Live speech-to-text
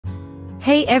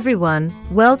Hey everyone,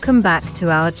 welcome back to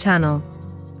our channel.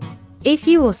 If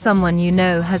you or someone you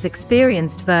know has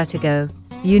experienced vertigo,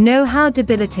 you know how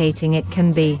debilitating it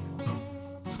can be.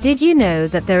 Did you know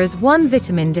that there is one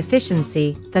vitamin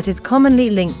deficiency that is commonly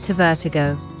linked to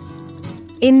vertigo?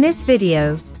 In this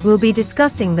video, we'll be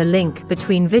discussing the link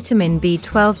between vitamin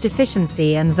B12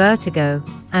 deficiency and vertigo,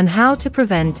 and how to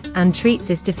prevent and treat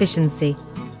this deficiency.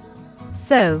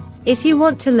 So, if you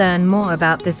want to learn more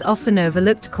about this often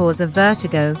overlooked cause of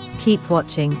vertigo, keep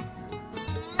watching.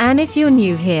 And if you're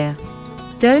new here,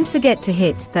 don't forget to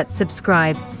hit that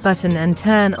subscribe button and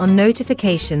turn on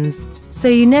notifications, so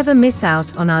you never miss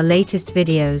out on our latest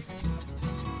videos.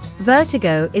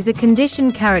 Vertigo is a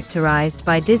condition characterized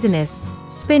by dizziness,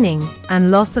 spinning,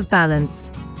 and loss of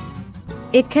balance.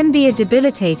 It can be a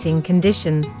debilitating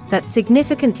condition that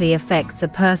significantly affects a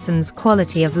person's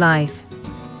quality of life.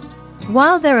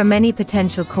 While there are many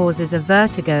potential causes of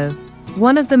vertigo,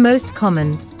 one of the most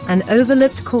common and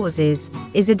overlooked causes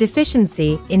is a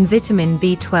deficiency in vitamin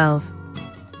B12.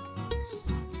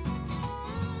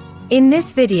 In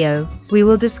this video, we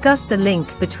will discuss the link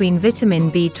between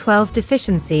vitamin B12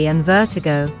 deficiency and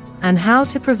vertigo, and how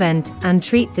to prevent and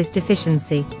treat this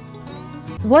deficiency.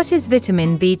 What is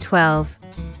vitamin B12?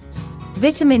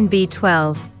 Vitamin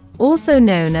B12, also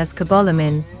known as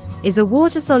cobalamin, is a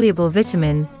water-soluble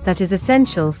vitamin that is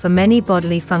essential for many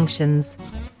bodily functions.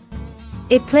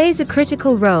 It plays a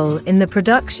critical role in the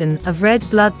production of red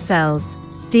blood cells,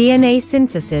 DNA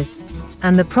synthesis,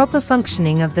 and the proper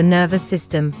functioning of the nervous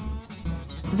system.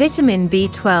 Vitamin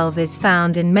B12 is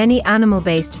found in many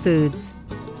animal-based foods,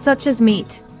 such as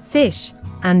meat, fish,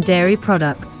 and dairy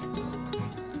products.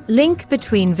 Link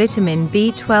between vitamin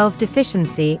B12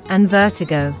 deficiency and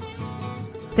vertigo.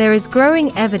 There is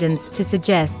growing evidence to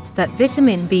suggest that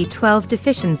vitamin B12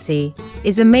 deficiency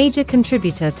is a major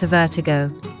contributor to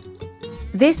vertigo.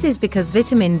 This is because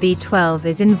vitamin B12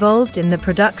 is involved in the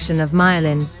production of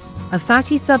myelin, a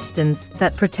fatty substance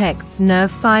that protects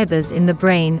nerve fibers in the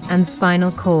brain and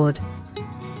spinal cord.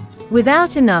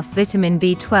 Without enough vitamin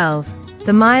B12,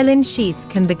 the myelin sheath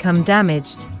can become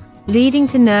damaged, leading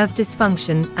to nerve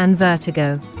dysfunction and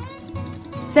vertigo.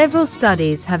 Several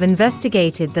studies have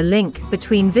investigated the link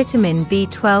between vitamin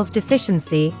B12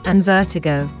 deficiency and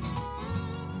vertigo.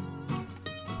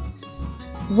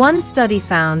 One study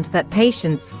found that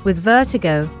patients with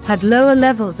vertigo had lower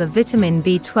levels of vitamin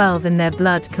B12 in their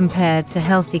blood compared to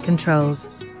healthy controls.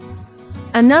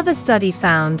 Another study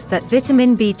found that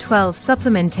vitamin B12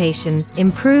 supplementation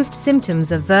improved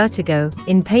symptoms of vertigo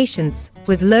in patients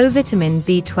with low vitamin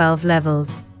B12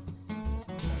 levels.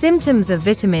 Symptoms of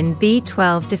vitamin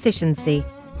B12 deficiency.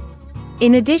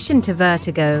 In addition to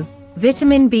vertigo,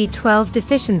 vitamin B12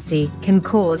 deficiency can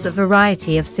cause a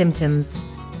variety of symptoms.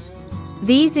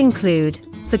 These include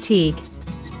fatigue,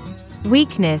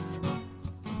 weakness,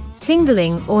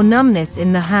 tingling or numbness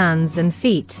in the hands and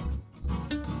feet,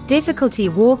 difficulty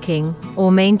walking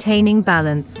or maintaining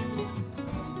balance,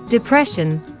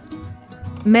 depression,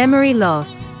 memory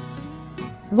loss.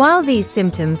 While these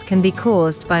symptoms can be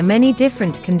caused by many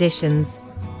different conditions,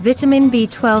 vitamin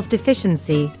B12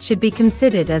 deficiency should be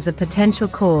considered as a potential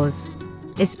cause,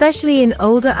 especially in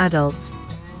older adults,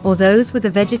 or those with a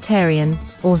vegetarian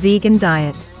or vegan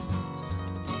diet.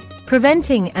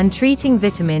 Preventing and treating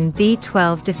vitamin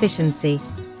B12 deficiency.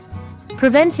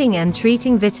 Preventing and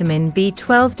treating vitamin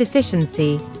B12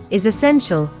 deficiency is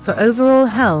essential for overall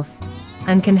health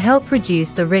and can help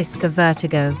reduce the risk of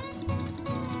vertigo.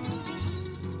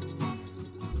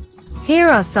 Here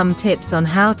are some tips on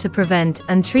how to prevent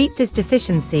and treat this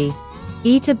deficiency.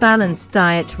 Eat a balanced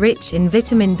diet rich in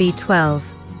vitamin B12.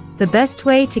 The best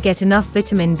way to get enough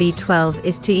vitamin B12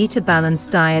 is to eat a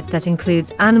balanced diet that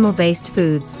includes animal-based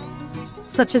foods,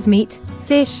 such as meat,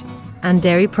 fish, and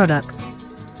dairy products.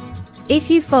 If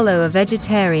you follow a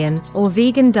vegetarian or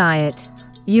vegan diet,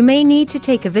 you may need to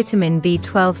take a vitamin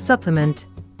B12 supplement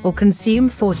or consume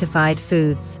fortified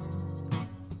foods.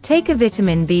 Take a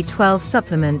vitamin B12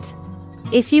 supplement.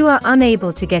 If you are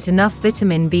unable to get enough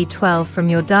vitamin B12 from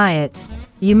your diet,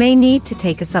 you may need to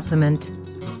take a supplement.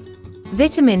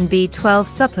 Vitamin B12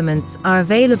 supplements are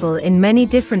available in many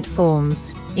different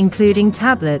forms, including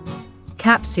tablets,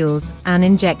 capsules, and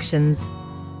injections.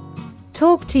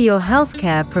 Talk to your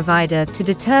healthcare provider to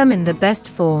determine the best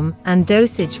form and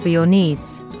dosage for your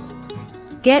needs.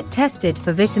 Get tested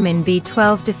for vitamin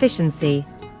B12 deficiency.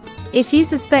 If you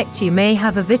suspect you may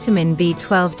have a vitamin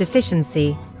B12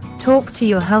 deficiency, talk to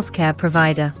your healthcare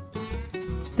provider.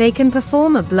 They can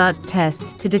perform a blood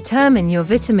test to determine your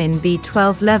vitamin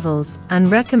B12 levels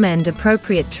and recommend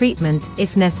appropriate treatment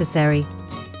if necessary.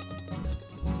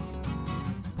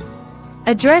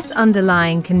 Address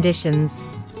underlying conditions.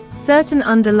 Certain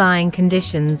underlying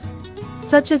conditions,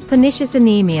 such as pernicious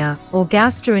anemia or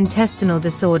gastrointestinal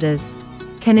disorders,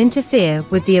 can interfere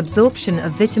with the absorption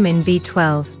of vitamin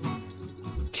B12.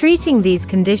 Treating these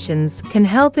conditions can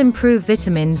help improve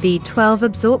vitamin B12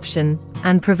 absorption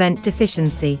and prevent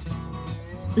deficiency.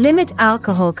 Limit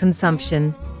alcohol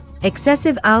consumption.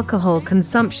 Excessive alcohol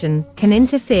consumption can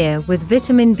interfere with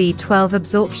vitamin B12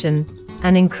 absorption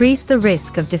and increase the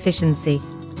risk of deficiency.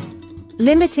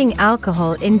 Limiting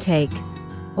alcohol intake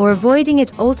or avoiding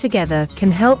it altogether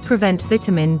can help prevent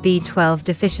vitamin B12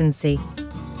 deficiency.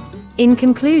 In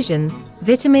conclusion,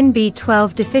 vitamin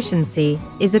B12 deficiency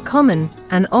is a common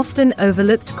and often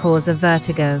overlooked cause of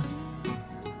vertigo.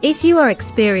 If you are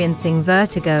experiencing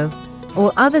vertigo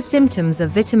or other symptoms of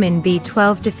vitamin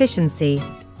B12 deficiency,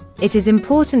 it is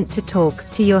important to talk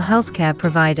to your healthcare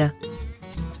provider.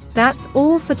 That's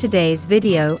all for today's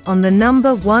video on the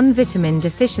 #1 vitamin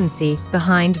deficiency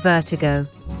behind vertigo.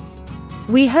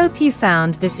 We hope you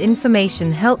found this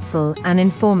information helpful and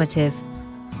informative.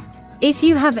 If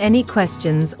you have any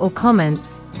questions or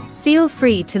comments, feel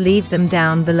free to leave them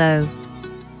down below.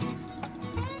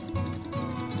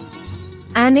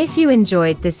 And if you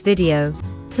enjoyed this video,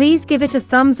 please give it a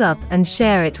thumbs up and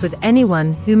share it with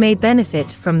anyone who may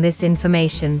benefit from this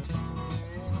information.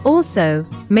 Also,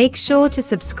 make sure to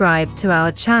subscribe to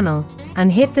our channel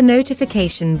and hit the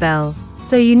notification bell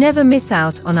so you never miss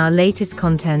out on our latest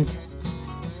content.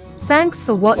 Thanks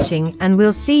for watching, and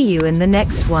we'll see you in the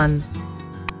next one.